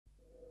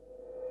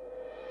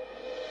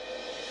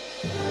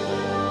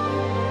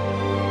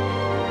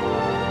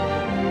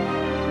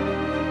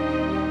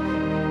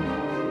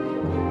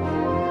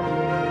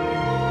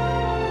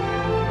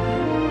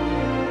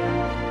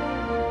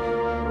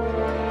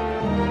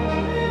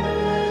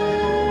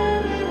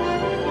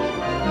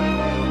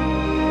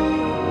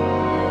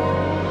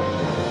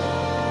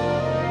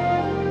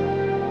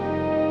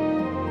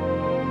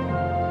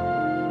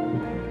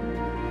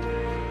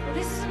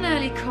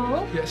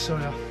Call? Yeah,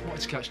 sorry, I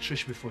wanted to catch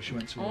Trish before she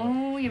went to work.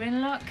 Oh, you're in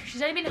luck.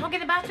 She's only been hogging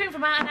the bathroom for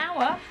about an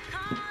hour.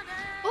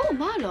 Oh,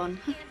 Marlon.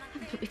 I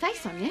haven't put my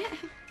face on yet.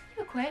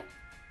 You quit.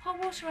 Hot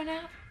water ran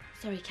out.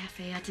 Sorry,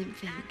 Kathy, I didn't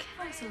think.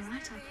 Oh, it's all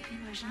right. I'll put the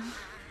emotional.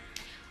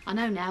 I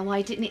know now why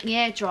you didn't nick the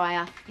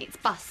hairdryer. It's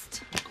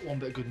bust. I've got one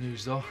bit of good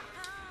news, though.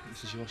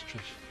 This is yours,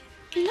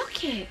 Trish.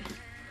 Look it.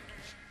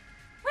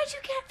 Where'd you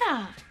get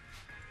that?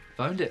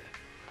 Found it.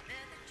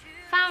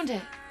 Found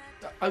it?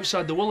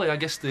 Outside the Woolley. I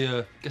guess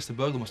the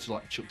burglar must have,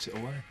 like, chucked it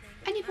away.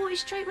 And you brought it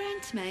straight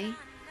round to me?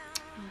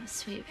 Oh, that's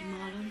sweet of you,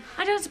 Marlon.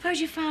 I don't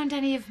suppose you found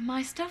any of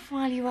my stuff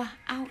while you were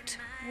out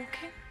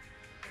walking?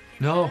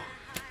 No.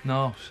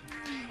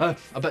 I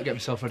better get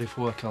myself ready for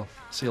work. I'll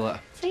see you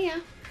later. See ya.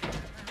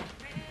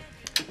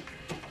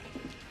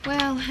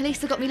 Well, at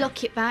least I got me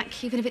locket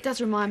back, even if it does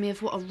remind me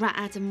of what a rat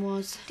Adam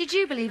was. Did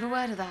you believe a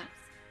word of that?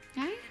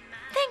 No?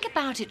 Think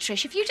about it,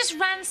 Trish. If you just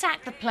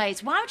ransacked the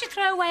place, why would you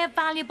throw away a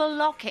valuable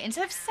locket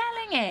instead of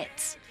selling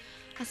it?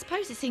 I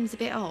suppose it seems a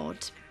bit odd,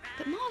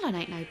 but Marlon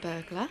ain't no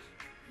burglar.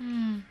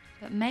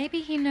 But maybe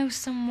he knows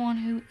someone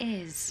who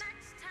is.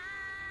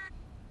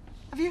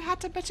 Have you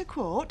had a better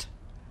quote?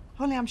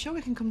 Only I'm sure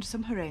we can come to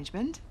some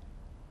arrangement.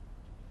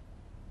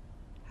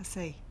 I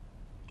see.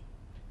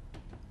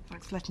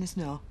 Thanks for letting us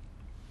know.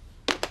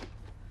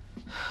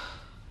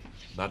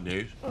 Bad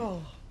news.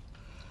 Oh,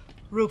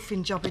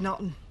 roofing job in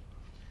Otten.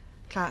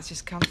 Client's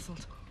just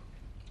cancelled.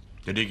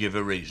 Did he give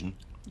a reason?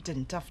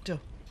 Didn't have to.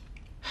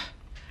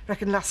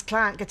 Reckon last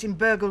client getting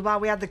burgled while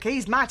we had the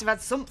keys might have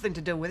had something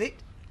to do with it.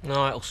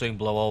 No, it'll soon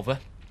blow over.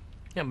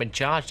 You haven't been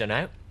charged, I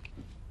know.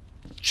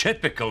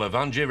 Typical of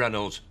Angie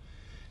Reynolds.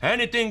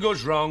 Anything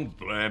goes wrong,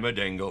 blame a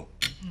dingle.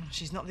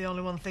 She's not the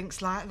only one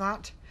thinks like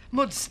that.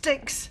 Mud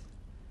sticks.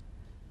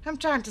 I'm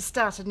trying to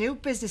start a new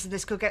business and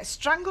this could get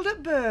strangled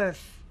at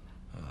birth.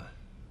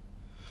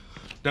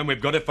 Then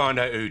we've got to find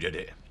out who did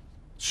it.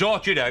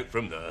 Sort it out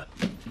from there.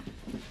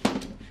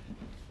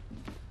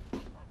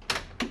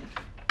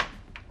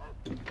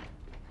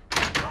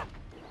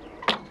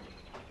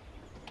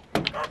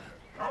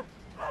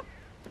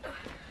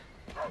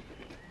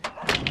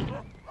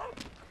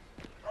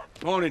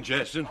 Morning,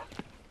 Jason.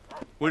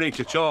 We need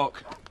to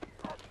talk.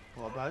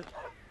 What about?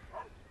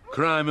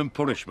 Crime and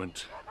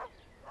punishment.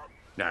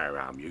 Now,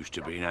 I'm used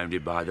to being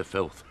hounded by the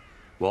filth.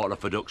 Water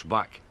for ducks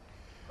back.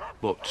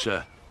 But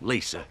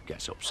Lisa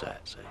gets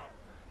upset, see?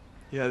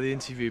 Yeah, they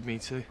interviewed me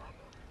too.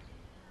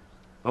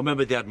 I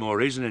remember they had more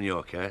reason in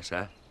your case,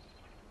 eh?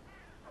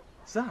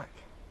 Zach,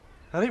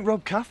 I didn't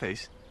rob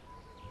Kathy's.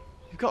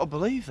 You've got to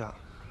believe that.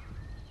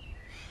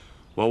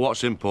 Well,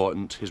 what's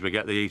important is we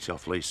get the heat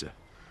off Lisa,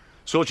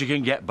 so she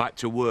can get back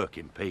to work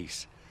in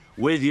peace.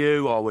 With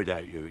you or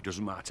without you, it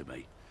doesn't matter to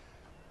me.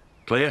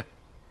 Clear?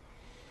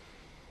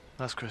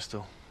 That's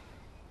crystal.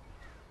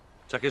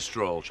 Take a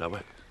stroll, shall we?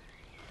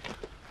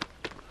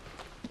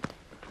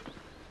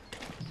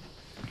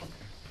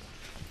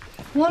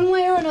 One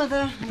way or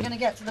another, I'm going to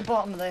get to the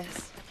bottom of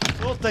this.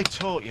 Thought they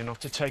taught you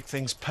not to take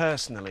things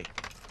personally.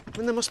 I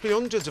mean, there must be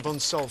hundreds of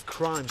unsolved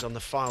crimes on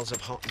the files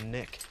of Hot and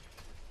Nick.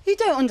 You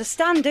don't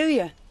understand, do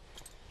you?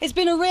 It's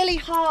been a really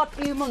hard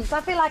few months.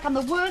 I feel like I'm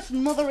the worst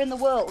mother in the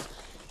world.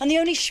 And the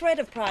only shred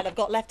of pride I've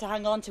got left to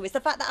hang on to is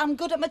the fact that I'm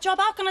good at my job.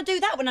 How can I do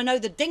that when I know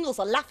the dingles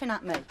are laughing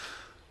at me?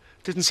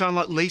 Didn't sound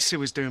like Lisa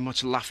was doing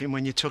much laughing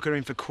when you took her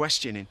in for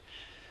questioning.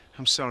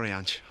 I'm sorry,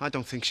 Ange. I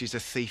don't think she's a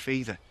thief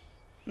either.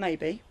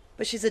 Maybe.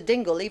 But she's a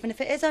dingle, even if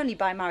it is only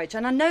by marriage,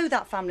 and I know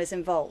that family's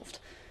involved.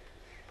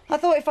 I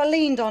thought if I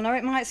leaned on her,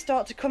 it might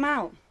start to come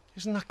out.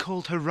 Isn't that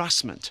called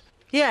harassment?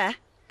 Yeah,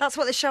 that's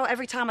what they show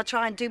every time I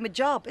try and do my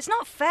job. It's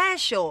not fair,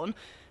 Sean.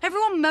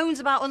 Everyone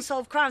moans about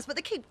unsolved crimes, but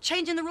they keep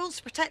changing the rules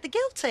to protect the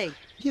guilty.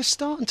 You're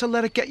starting to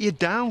let it get you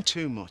down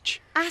too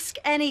much. Ask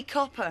any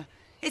copper.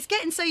 It's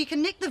getting so you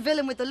can nick the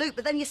villain with the loot,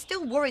 but then you're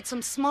still worried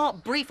some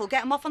smart brief will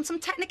get him off on some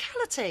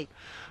technicality.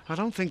 I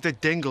don't think the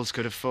Dingles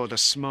could afford a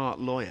smart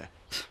lawyer.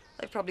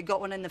 They've probably got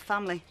one in the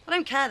family. I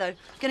don't care, though.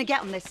 Gonna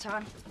get them this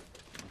time.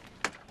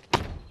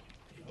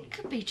 It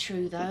could be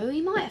true, though. He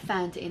might have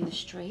found it in the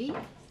street.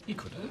 He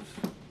could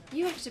have.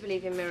 You have to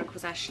believe in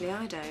miracles, Ashley.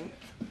 I don't.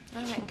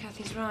 I reckon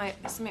Kathy's right.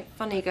 There's something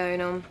funny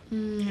going on.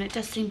 It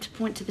does seem to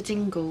point to the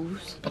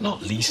Dingles. But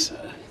not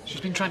Lisa.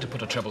 She's been trying to put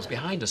her troubles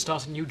behind her,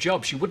 start a new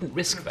job. She wouldn't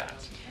risk that.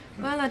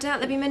 Well, I doubt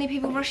there'll be many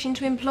people rushing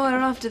to employ her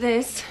after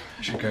this.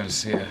 I should go and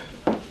see her.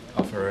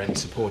 Offer her any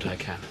support I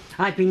can.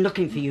 I've been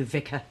looking for you,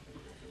 Vicar.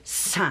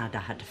 Sad I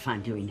had to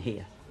find you in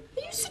here.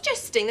 Are you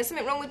suggesting there's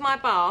something wrong with my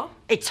bar?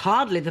 It's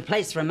hardly the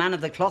place for a man of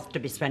the cloth to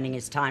be spending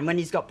his time when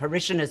he's got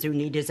parishioners who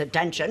need his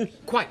attention.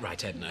 Quite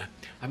right, Edna.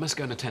 I must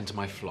go and attend to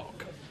my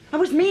flock. I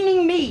was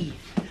meaning me.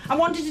 I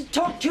wanted to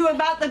talk to you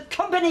about the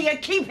company you're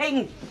keeping.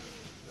 You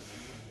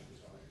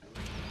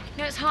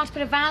know, it's hard to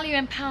put a value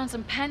in pounds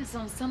and pence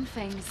on some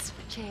things.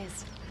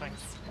 Cheers.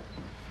 Thanks.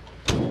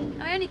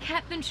 I only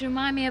kept them to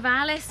remind me of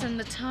Alice and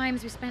the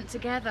times we spent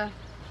together.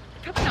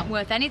 Probably not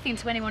worth anything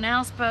to anyone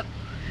else, but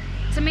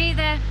to me,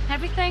 they're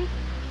everything.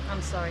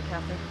 I'm sorry,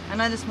 Cathy. I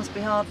know this must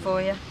be hard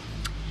for you.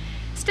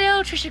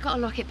 Still, Trisha got a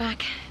locket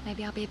back.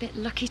 Maybe I'll be a bit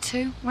lucky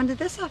too. When did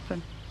this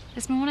happen?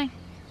 This morning.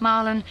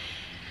 Marlon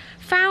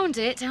found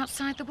it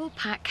outside the wool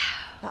pack.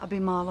 That'll be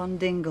Marlon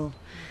Dingle.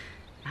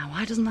 Now,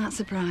 why doesn't that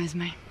surprise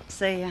me?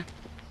 See ya.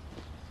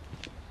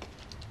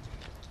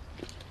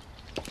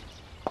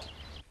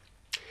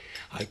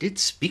 I did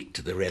speak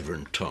to the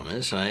Reverend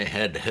Thomas. I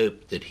had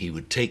hoped that he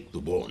would take the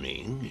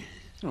warning.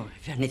 Oh,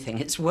 if anything,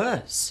 it's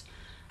worse.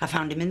 I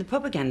found him in the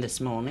pub again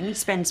this morning. He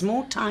spends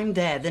more time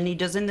there than he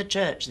does in the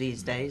church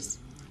these days.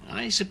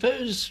 I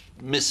suppose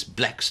Miss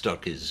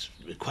Blackstock is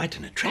quite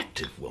an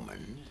attractive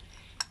woman.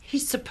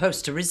 He's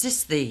supposed to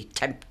resist the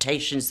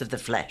temptations of the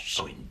flesh.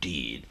 Oh,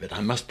 indeed. But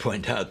I must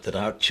point out that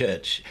our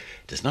church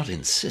does not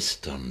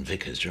insist on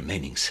vicars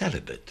remaining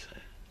celibate.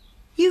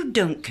 You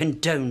don't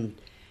condone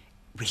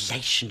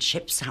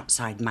relationships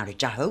outside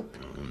marriage, I hope.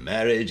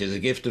 Marriage is a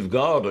gift of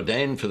God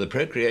ordained for the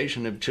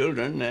procreation of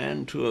children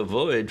and to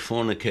avoid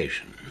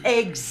fornication.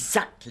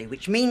 Exactly,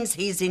 which means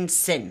he's in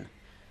sin.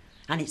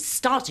 And it's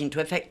starting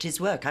to affect his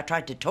work. I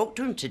tried to talk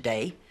to him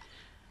today,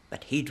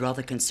 but he'd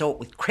rather consort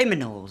with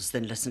criminals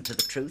than listen to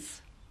the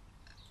truth.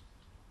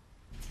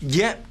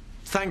 Yep,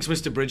 thanks,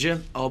 Mr.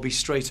 Bridger. I'll be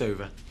straight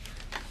over.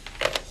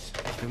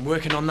 I've been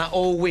working on that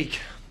all week.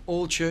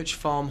 All Church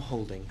Farm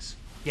Holdings.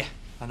 Yeah,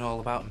 I know all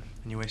about them,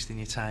 and you're wasting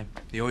your time.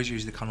 They always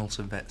use the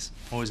Connelson vets.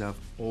 Always have,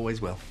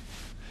 always will.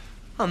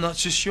 I'm not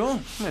so sure.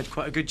 We had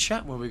quite a good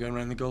chat when we were going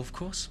around the golf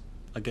course.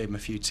 I gave him a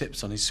few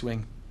tips on his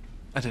swing.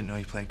 I didn't know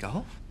you played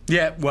golf.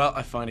 Yeah, well,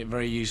 I find it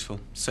very useful,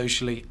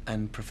 socially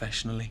and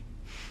professionally.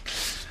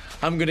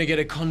 I'm going to get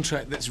a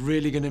contract that's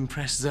really going to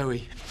impress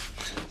Zoe.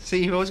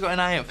 See, you've always got an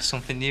eye out for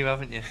something new,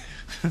 haven't you?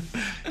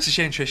 It's a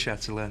shame Trisha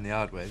had to learn the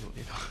hard way, but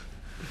you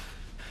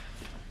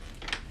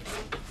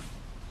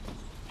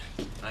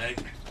know. Hey.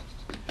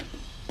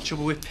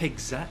 Trouble with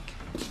pigs, Zach?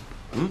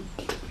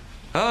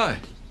 Aye,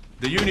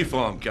 the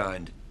uniform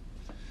kind.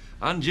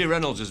 Angie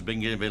Reynolds has been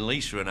giving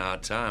Lisa an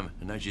hard time,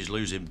 and now she's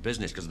losing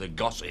business because of the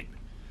gossip.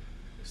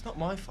 It's not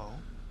my fault.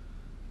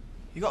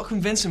 You got to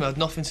convince him it had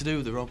nothing to do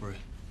with the robbery.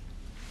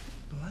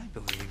 Well, I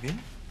believe you.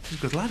 He's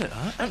a good lad at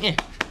that, aren't you?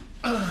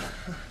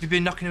 Have you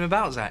been knocking him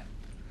about, Zach?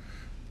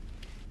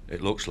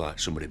 It looks like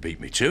somebody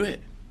beat me to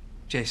it.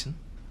 Jason?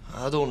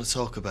 I don't want to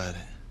talk about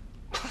it.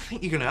 I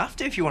think you're going to have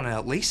to if you want to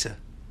help Lisa.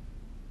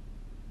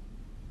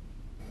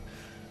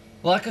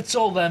 Like I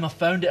told them, I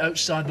found it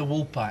outside the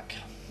wool pack.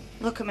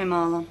 Look at me,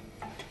 Marlon.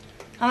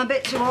 I'm a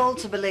bit too old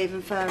to believe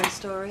in fairy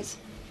stories.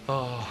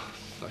 Oh,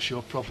 that's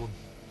your problem.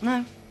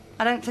 No,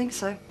 I don't think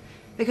so.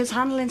 Because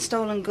handling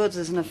stolen goods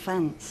is an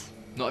offence.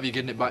 Not if you're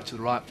getting it back to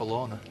the rightful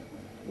owner.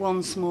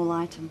 One small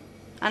item.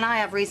 And I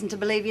have reason to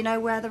believe you know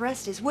where the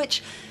rest is,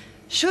 which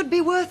should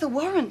be worth a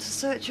warrant to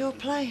search your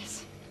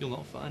place. You'll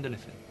not find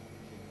anything.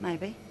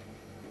 Maybe.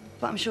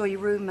 But I'm sure your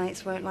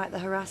roommates won't like the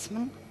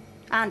harassment.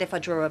 And if I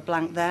draw a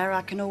blank there,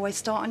 I can always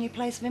start a new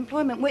place of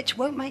employment, which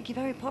won't make you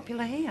very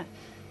popular here.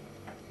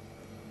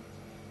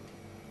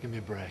 Give me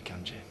a break,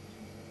 Angie.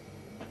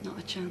 Not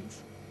a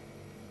chance.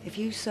 If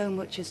you so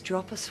much as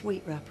drop a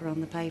sweet wrapper on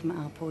the pavement,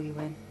 I'll pull you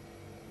in.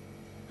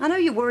 I know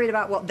you're worried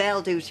about what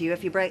they'll do to you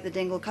if you break the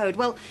Dingle Code.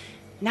 Well,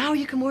 now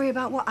you can worry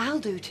about what I'll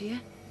do to you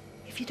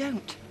if you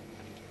don't.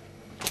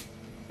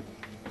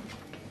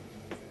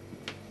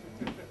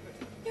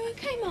 You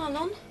okay,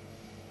 Marlon?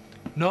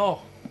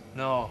 No.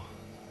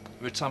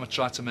 Every time I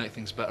try to make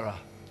things better, I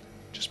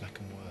just make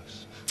them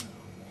worse.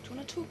 Do you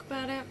want to talk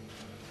about it?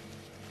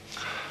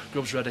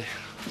 Grub's ready.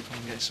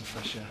 I'm getting some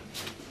fresh air.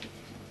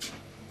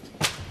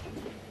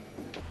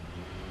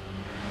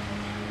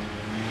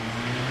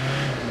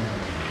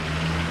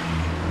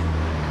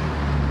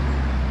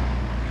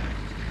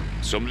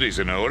 Somebody's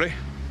in a hurry.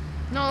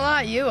 Not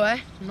like you, eh?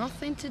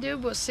 Nothing to do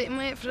but sit and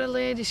wait for a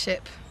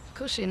ladyship.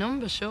 Cushy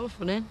number, sure,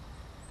 for him.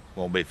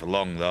 Won't be for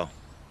long, though.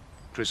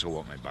 Chris will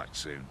want me back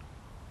soon.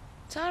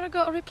 Tara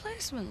got a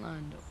replacement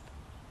lined up.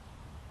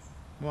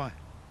 Why?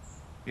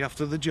 You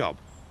after the job?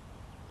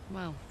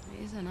 Well,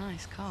 it is a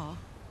nice car.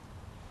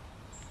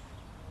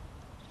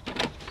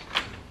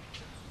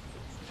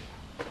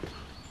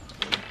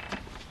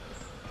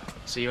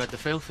 So you had the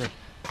filthy?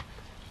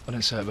 I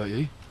didn't say it about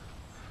you.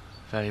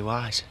 Very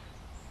wise.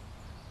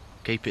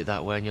 Keep it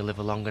that way and you'll live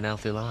a long and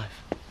healthy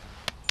life.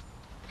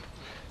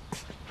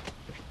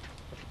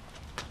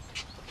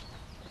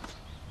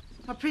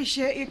 I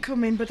appreciate you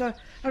coming, but I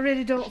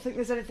really don't think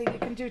there's anything you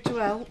can do to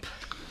help.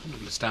 I'm not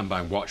going to stand by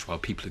and watch while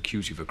people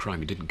accuse you of a crime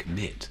you didn't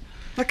commit.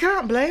 I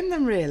can't blame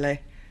them, really.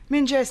 Me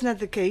and Jason had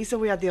the key, so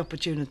we had the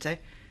opportunity.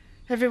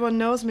 Everyone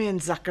knows me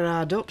and Zach are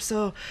hard up,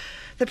 so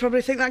they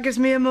probably think that gives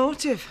me a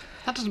motive.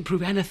 That doesn't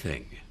prove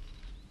anything.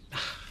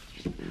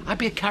 I'd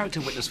be a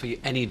character witness for you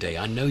any day.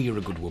 I know you're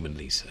a good woman,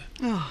 Lisa.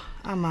 Oh,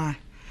 am I?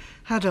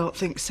 I don't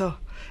think so.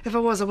 If I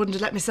was, I wouldn't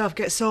have let myself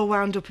get so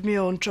wound up in my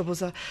own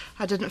troubles.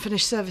 I didn't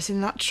finish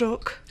servicing that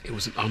truck. It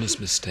was an honest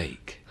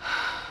mistake.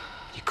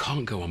 You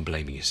can't go on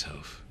blaming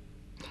yourself.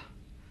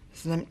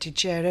 There's an empty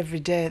chair every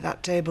day at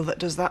that table that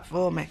does that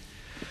for me.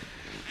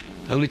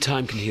 Only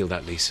time can heal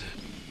that, Lisa.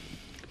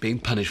 Being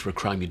punished for a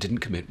crime you didn't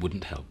commit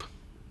wouldn't help.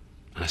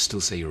 And I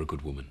still say you're a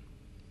good woman.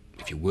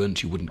 If you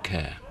weren't, you wouldn't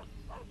care.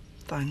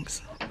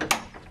 Thanks.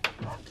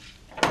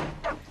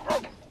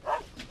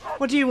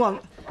 What do you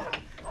want?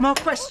 More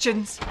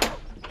questions?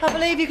 I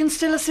believe you can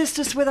still assist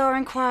us with our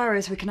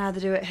inquiries. We can either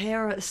do it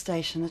here or at the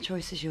station. The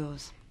choice is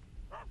yours.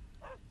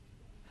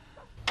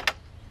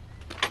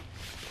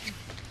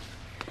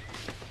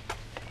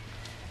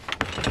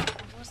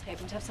 I was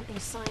hoping to have something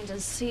signed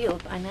and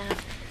sealed by now.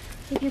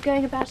 Think you're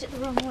going about it the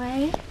wrong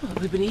way? Well, it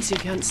would have been easier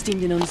if you hadn't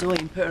steamed in on Zoe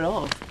and put her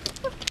off.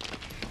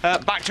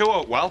 Back to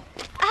Oakwell.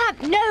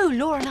 No,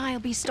 Laura and I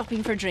will be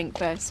stopping for a drink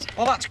first.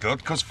 Well, that's good,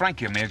 because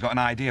Frankie and me have got an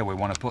idea we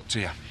want to put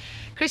to you.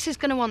 Chris is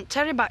going to want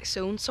Terry back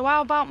soon, so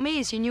how about me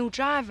as your new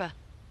driver?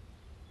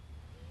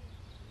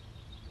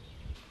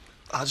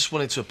 I just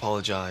wanted to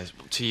apologise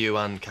to you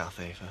and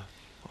Kathy for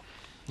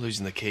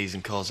losing the keys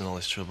and causing all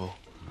this trouble.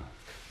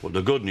 But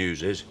the good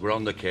news is we're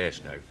on the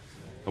case now.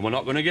 And we're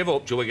not going to give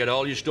up till we get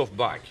all your stuff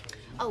back.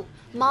 Oh,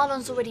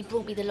 Marlon's already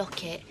brought me the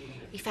locket.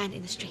 He found it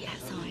in the street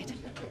outside.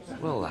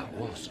 Well, that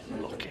was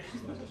lucky.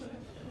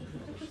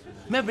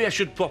 Maybe I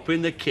should pop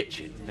in the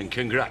kitchen and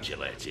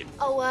congratulate him.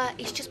 Oh,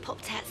 he's just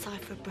popped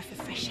outside for a breath of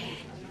fresh air.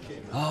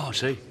 Oh,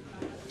 see?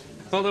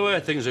 Well, the way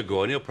things are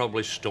going, he'll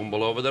probably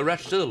stumble over the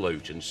rest of the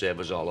loot and save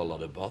us all a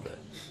lot of bother.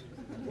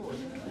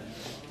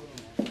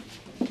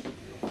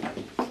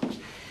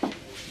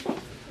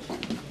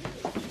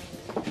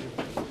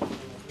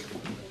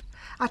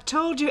 I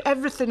told you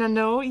everything I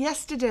know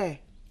yesterday.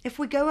 If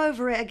we go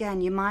over it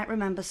again, you might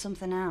remember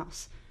something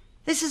else.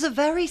 This is a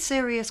very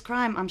serious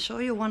crime. I'm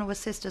sure you'll want to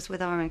assist us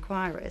with our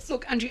inquiries.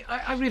 Look, Angie,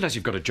 I realise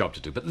you've got a job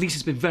to do, but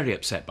Lisa's been very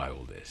upset by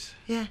all this.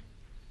 Yeah.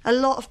 A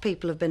lot of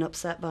people have been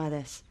upset by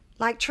this.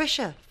 Like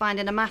Tricia,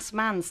 finding a masked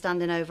man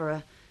standing over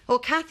her. Or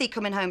Kathy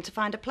coming home to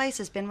find a place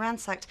has been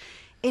ransacked.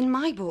 In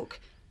my book,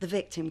 the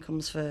victim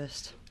comes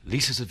first.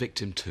 Lisa's a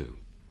victim too.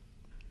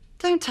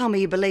 Don't tell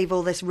me you believe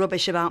all this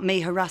rubbish about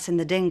me harassing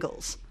the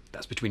Dingles.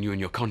 That's between you and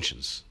your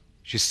conscience.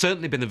 She's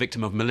certainly been the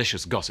victim of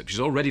malicious gossip. She's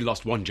already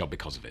lost one job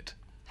because of it.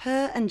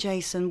 Her and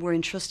Jason were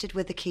entrusted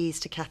with the keys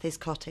to Kathy's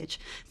cottage.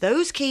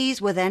 Those keys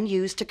were then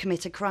used to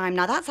commit a crime.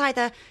 Now, that's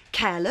either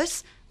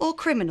careless or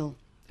criminal.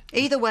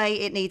 Either way,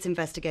 it needs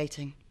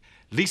investigating.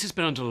 Lisa's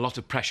been under a lot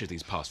of pressure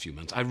these past few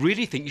months. I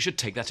really think you should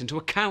take that into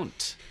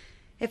account.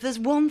 If there's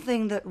one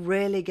thing that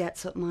really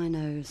gets up my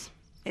nose,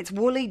 it's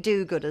woolly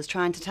do-gooders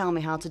trying to tell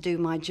me how to do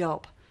my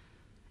job.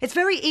 It's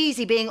very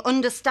easy being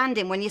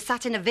understanding when you're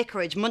sat in a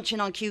vicarage munching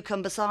on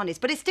cucumber sarnies,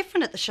 but it's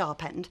different at the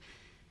sharp end.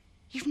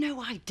 You've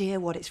no idea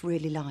what it's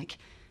really like.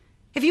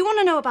 If you want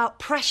to know about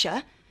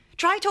pressure,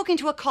 try talking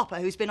to a copper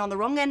who's been on the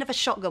wrong end of a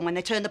shotgun when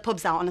they turn the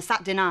pubs out on a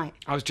Saturday night.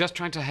 I was just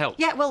trying to help.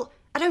 Yeah, well,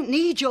 I don't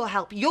need your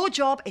help. Your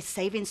job is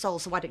saving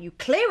souls, so why don't you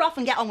clear off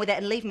and get on with it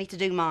and leave me to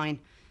do mine?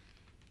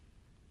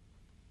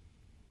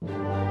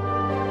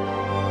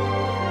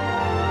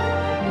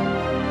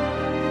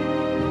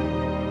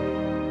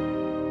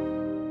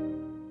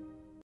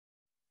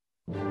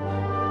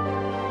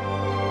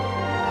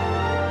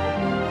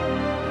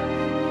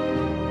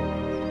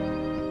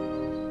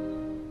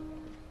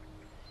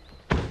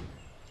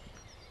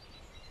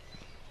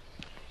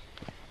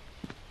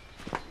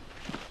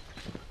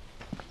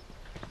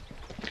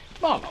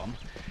 Marlon,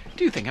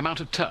 do you think I'm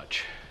out of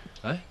touch?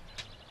 Eh?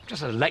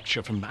 Just a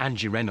lecture from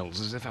Angie Reynolds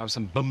as if I was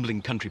some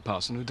bumbling country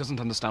parson who doesn't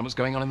understand what's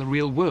going on in the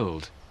real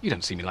world. You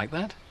don't see me like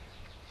that.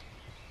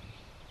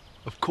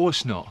 Of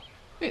course not.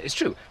 It's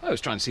true. I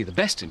always try and see the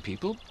best in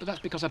people, but that's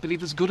because I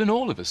believe there's good in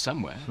all of us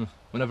somewhere.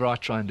 Whenever I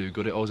try and do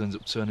good, it always ends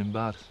up turning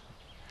bad.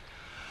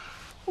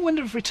 I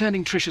wonder if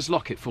returning Tricia's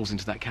locket falls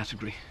into that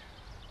category.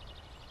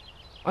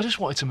 I just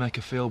wanted to make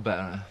her feel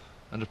better.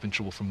 End up in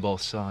trouble from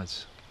both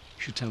sides.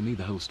 You should tell me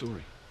the whole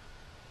story.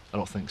 I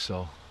don't think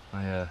so.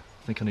 I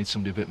think I need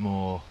somebody a bit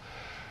more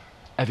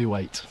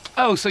heavyweight.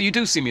 Oh, so you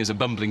do see me as a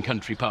bumbling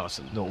country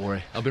parson? Don't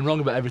worry. I've been wrong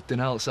about everything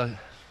else. I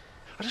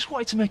just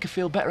wanted to make her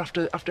feel better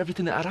after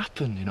everything that had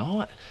happened, you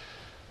know?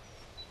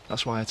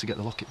 That's why I had to get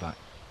the locket back.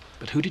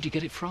 But who did you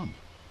get it from?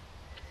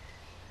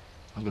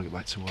 I've got to get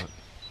back to work.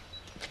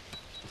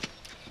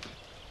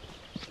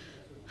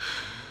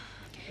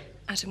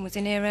 Adam was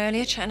in here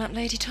earlier chatting up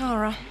Lady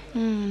Tara.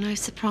 No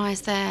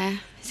surprise there.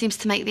 He seems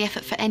to make the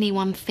effort for any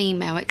one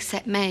female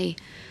except me.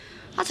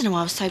 I don't know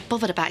why I was so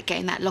bothered about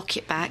getting that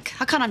locket back.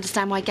 I can't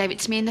understand why he gave it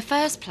to me in the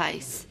first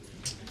place.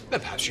 Well,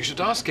 perhaps you should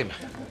ask him.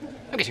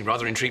 I'm getting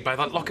rather intrigued by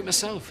that locket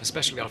myself,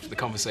 especially after the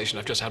conversation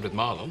I've just had with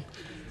Marlon.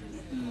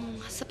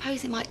 I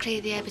suppose it might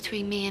clear the air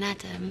between me and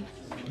Adam.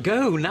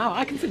 Go, now.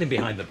 I can fit in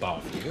behind the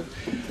bar for you.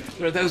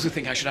 There are those who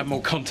think I should have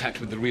more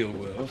contact with the real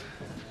world.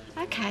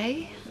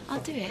 OK, I'll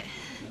do it.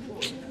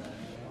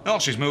 Oh,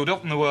 she's moved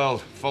up in the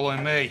world,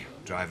 following me,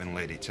 driving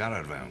Lady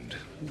Tara round.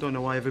 Don't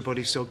know why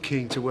everybody's so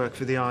keen to work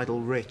for the idle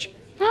rich.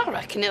 I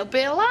reckon it'll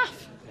be a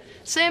laugh.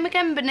 Same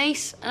again,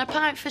 Bernice, and a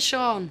pint for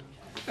Sean.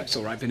 That's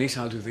all right, Bernice.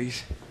 I'll do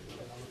these.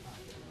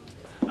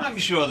 I'm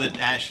sure that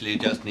Ashley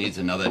just needs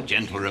another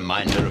gentle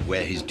reminder of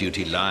where his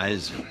duty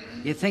lies.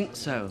 You think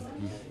so?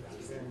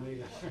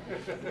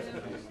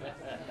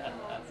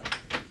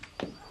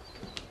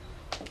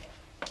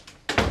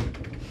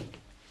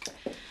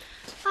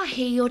 I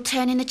hear you're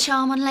turning the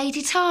charm on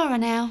Lady Tara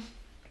now.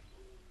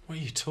 What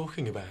are you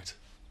talking about?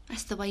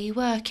 That's the way you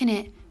work,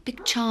 innit?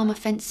 Big charm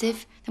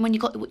offensive. Then when you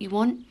got what you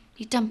want,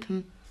 you dump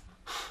 'em.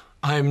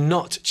 I am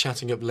not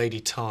chatting up Lady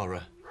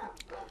Tara.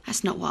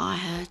 That's not what I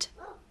heard.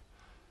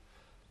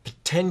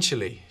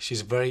 Potentially,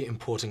 she's a very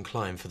important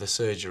client for the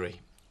surgery.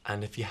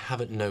 And if you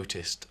haven't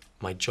noticed,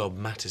 my job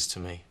matters to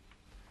me.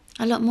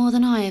 A lot more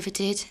than I ever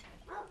did.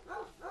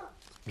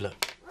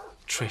 Look,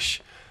 Trish,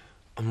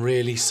 I'm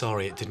really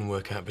sorry it didn't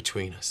work out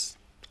between us.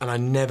 And I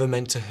never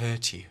meant to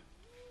hurt you.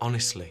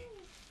 Honestly.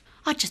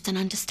 I just don't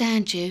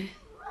understand you.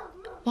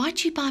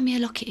 Why'd you buy me a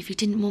locket if you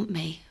didn't want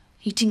me?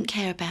 You didn't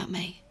care about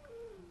me.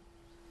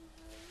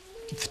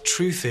 The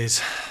truth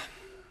is,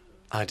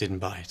 I didn't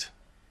buy it.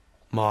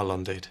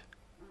 Marlon did.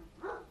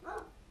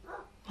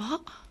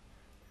 What?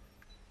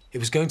 It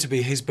was going to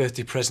be his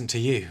birthday present to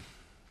you.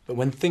 But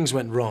when things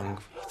went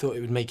wrong, he thought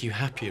it would make you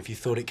happier if you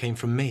thought it came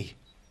from me.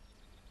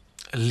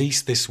 At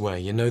least this way,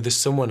 you know there's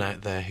someone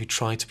out there who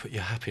tried to put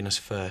your happiness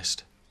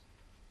first.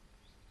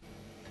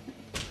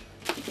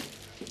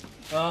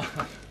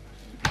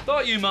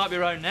 Thought you might be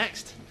round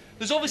next.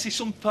 There's obviously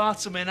some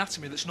part of my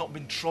anatomy that's not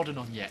been trodden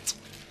on yet.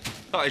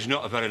 That is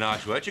not a very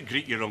nice way to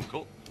greet your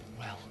uncle.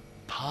 Well,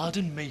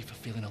 pardon me for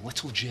feeling a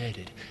little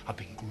jaded. I've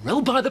been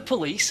grilled by the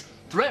police,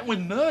 threatened with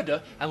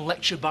murder, and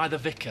lectured by the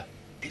vicar.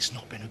 It's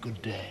not been a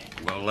good day.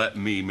 Well, let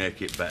me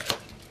make it better.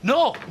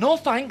 No, no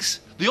thanks.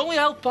 The only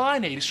help I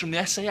need is from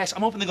the SAS.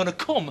 I'm hoping they're going to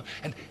come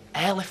and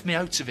airlift me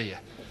out of here.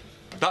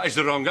 That is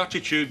the wrong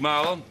attitude,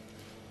 Marlon.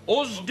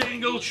 Us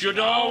Dingles should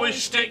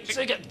always stick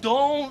together.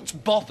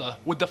 Don't bother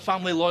with the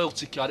family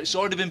loyalty card. It's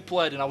already been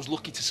played and I was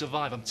lucky to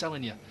survive, I'm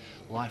telling you.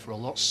 Life were a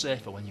lot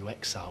safer when you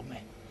exiled me.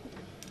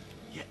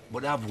 Yeah,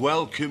 but I've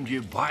welcomed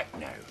you back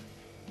now.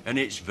 And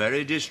it's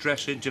very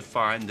distressing to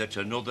find that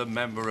another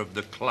member of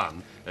the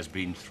clan has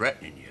been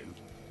threatening you.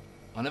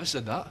 I never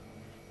said that.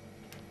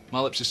 My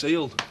lips are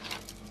sealed.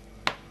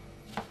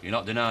 You're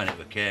not denying it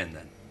with Kane,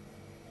 then?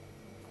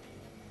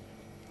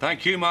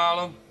 Thank you,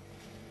 Marlon.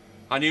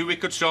 I knew we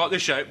could sort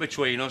this out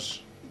between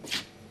us.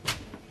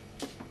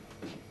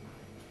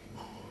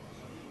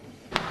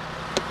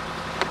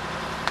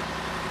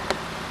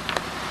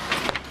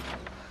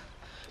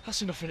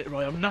 That's enough in it,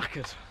 Roy. I'm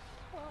knackered.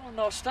 Oh,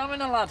 no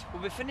stamina, lad.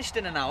 We'll be finished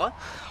in an hour.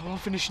 I won't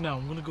finish now.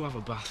 I'm going to go have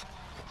a bath.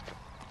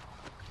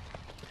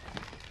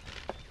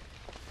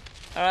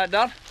 All right,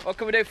 Dad. What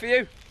can we do for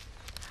you?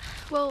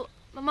 Well,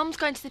 my mum's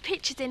going to the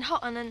pictures in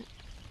Houghton and,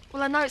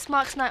 well, I know it's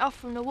Mark's night off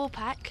from the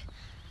Woolpack.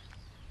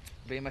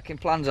 Been making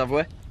plans, have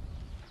we?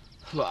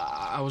 Look,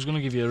 I was going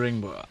to give you a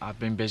ring, but I've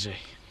been busy.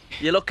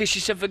 You're lucky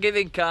she's a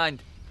forgiving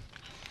kind.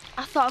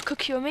 I thought I'd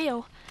cook you a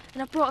meal,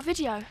 and I brought a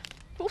video.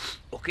 Oof,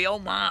 lucky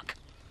old Mark.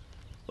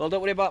 Well,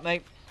 don't worry about me.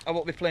 I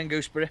won't be playing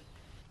gooseberry.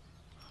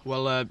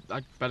 Well,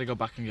 I'd better go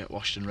back and get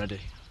washed and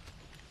ready.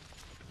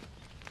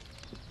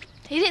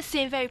 He didn't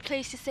seem very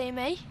pleased to see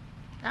me.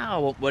 No, I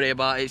won't worry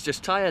about it. He's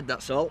just tired,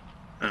 that's all.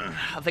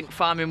 I think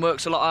farming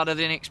work's a lot harder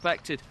than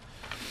expected.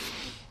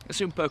 He'll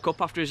soon perk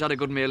up after he's had a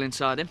good meal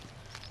inside him.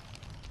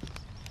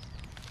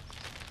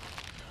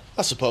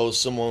 I suppose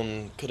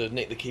someone could have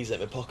nicked the keys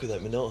out of my pocket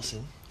without me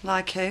noticing.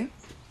 Like who?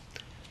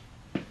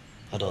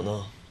 I don't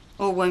know.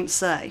 Or won't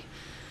say.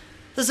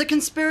 There's a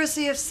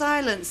conspiracy of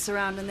silence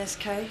surrounding this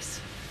case.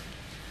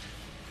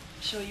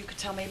 I'm sure you could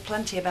tell me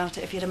plenty about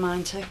it if you'd a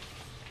mind to.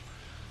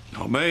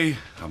 Not me.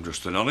 I'm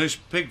just an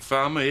honest pig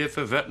farmer here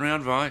for veterinary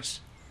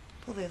advice.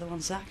 Pull the other one,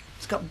 Zach.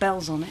 It's got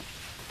bells on it.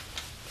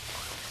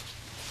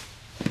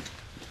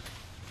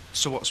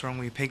 So what's wrong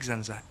with your pigs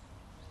then, Zach?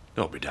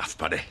 Don't be daft,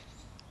 Paddy.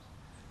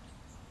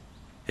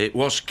 It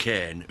was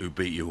Kane who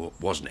beat you up,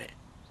 wasn't it?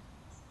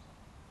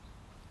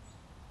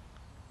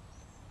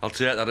 I'll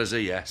take that as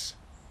a yes.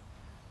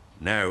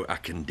 Now I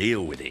can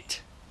deal with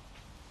it.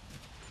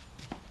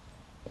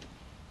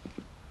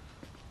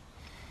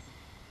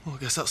 Well, I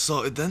guess that's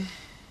sorted then.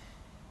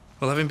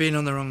 Well, having been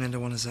on the wrong end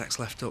of one of Zach's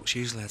left hooks,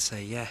 usually I'd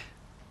say yeah.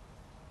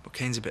 But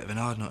Kane's a bit of an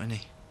hard nut, isn't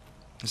he?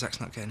 Zach's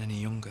not getting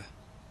any younger.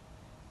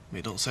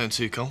 You don't sound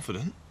too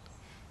confident.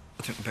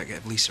 I think we better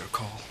give Lisa a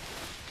call.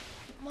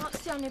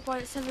 Mark's the only boy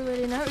that's ever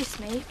really noticed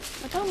me.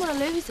 I don't want to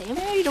lose him.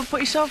 Hey, you don't put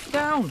yourself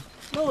down.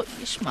 Look,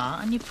 you're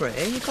smart and you're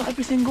pretty. You've got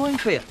everything going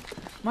for you.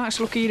 Mark's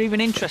lucky you're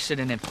even interested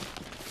in him.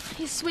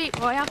 He's sweet,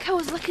 Roy. Alka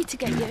was lucky to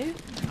get you.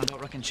 I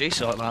don't reckon she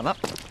saw it like that.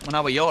 When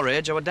I were your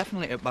age, I would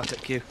definitely hit back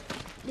at Q.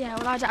 Yeah,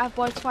 well, I don't have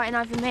boys fighting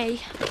over me.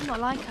 I'm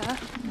not like her.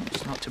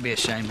 It's not to be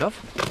ashamed of.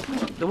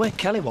 The way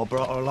Kelly was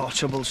brought her a lot of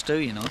troubles too,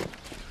 you know.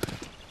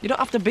 You don't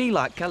have to be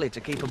like Kelly to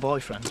keep a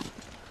boyfriend.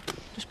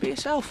 Just be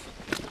yourself.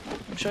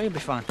 I'm sure you'll be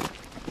fine.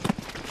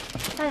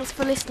 Thanks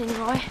for listening,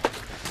 Roy.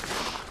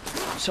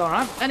 It's all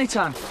right.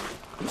 Anytime.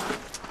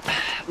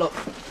 Look,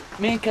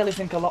 me and Kelly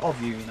think a lot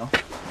of you, you know.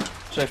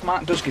 So if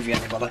Mark does give you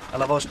anybody, I'll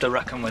have us to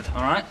reckon with,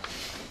 all right?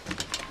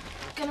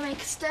 going to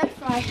make a stir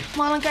fry.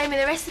 Marlon gave me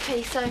the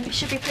recipe, so it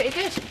should be pretty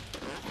good.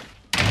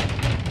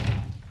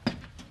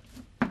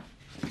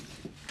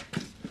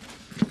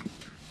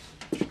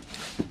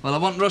 Well, I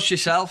won't rush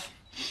yourself.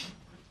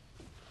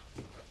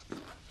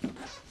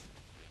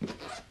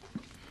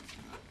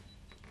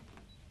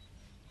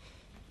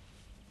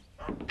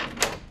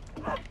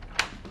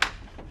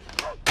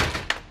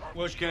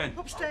 Where's Ken?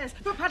 Upstairs.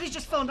 But Paddy's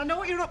just phoned. I know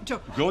what you're up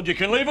to. Good, you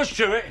can leave us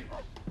to it.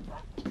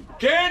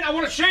 Ken, I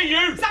want to see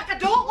you! Zach, I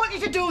don't want you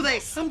to do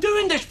this. I'm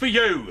doing this for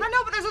you. I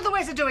know, but there's other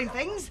ways of doing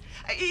things.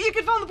 You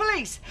could phone the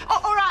police.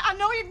 All right, I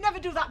know you'd never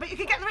do that, but you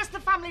could get the rest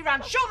of the family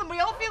round. Show them we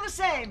all feel the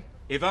same.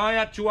 If I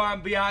had to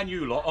hide behind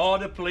you lot or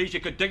the police,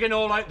 you could dig an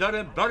hole out there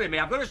and bury me.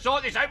 I'm going to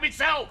sort this out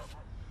myself.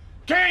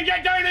 Ken,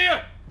 get down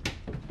here!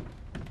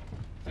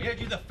 I heard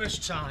you the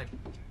first time.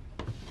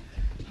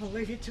 I'll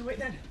leave you to it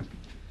then.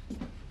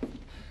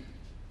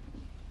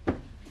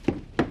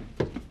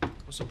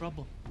 What's the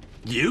problem?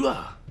 You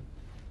are?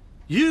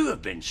 You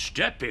have been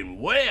stepping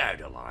way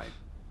out of line.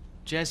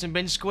 Jason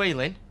been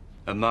squealing?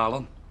 And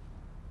Marlon?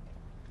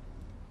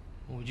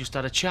 Well, we just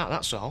had a chat,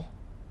 that's all.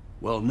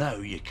 Well, now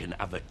you can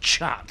have a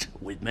chat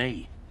with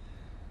me.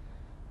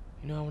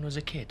 You know, when I was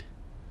a kid,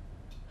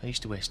 I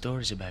used to hear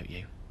stories about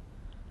you.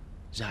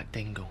 Zach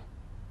Dingle,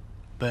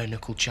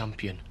 bare-knuckle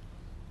champion,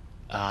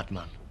 hard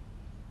man.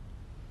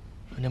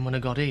 And then when I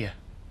got here,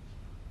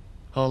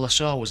 all I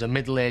saw was a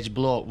middle-aged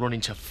bloke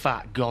running to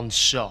fat, gone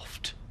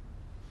soft.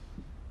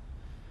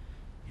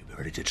 You be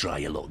ready to try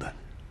your luck, then?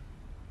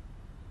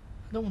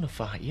 I don't want to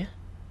fight you.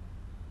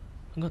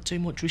 I've got too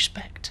much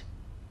respect.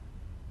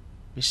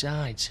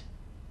 Besides,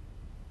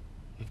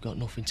 we've got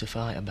nothing to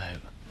fight about.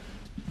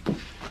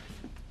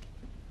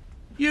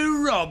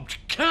 You robbed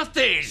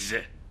Kathy's!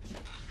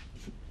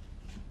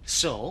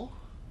 So?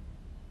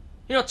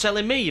 You're not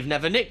telling me you've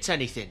never nicked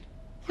anything?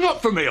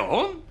 Not for me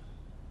own.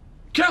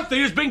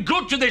 Kathy has been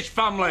good to this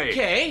family.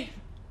 Okay.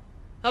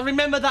 I'll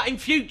remember that in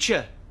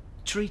future.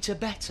 Treat her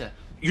better.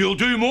 You'll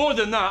do more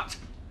than that.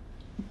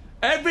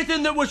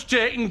 Everything that was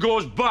taken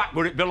goes back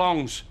where it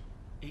belongs.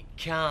 It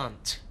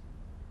can't.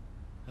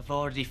 I've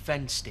already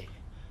fenced it.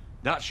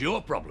 That's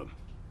your problem.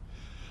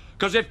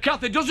 Because if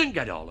Kathy doesn't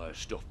get all her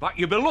stuff back,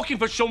 you'll be looking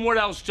for somewhere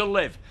else to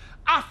live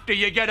after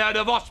you get out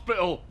of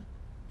hospital.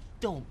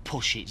 Don't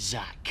push it,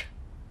 Zach.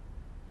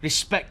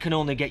 Respect can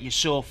only get you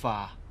so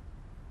far.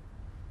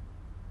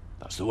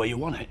 That's the way you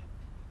want it.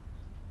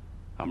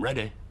 I'm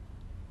ready.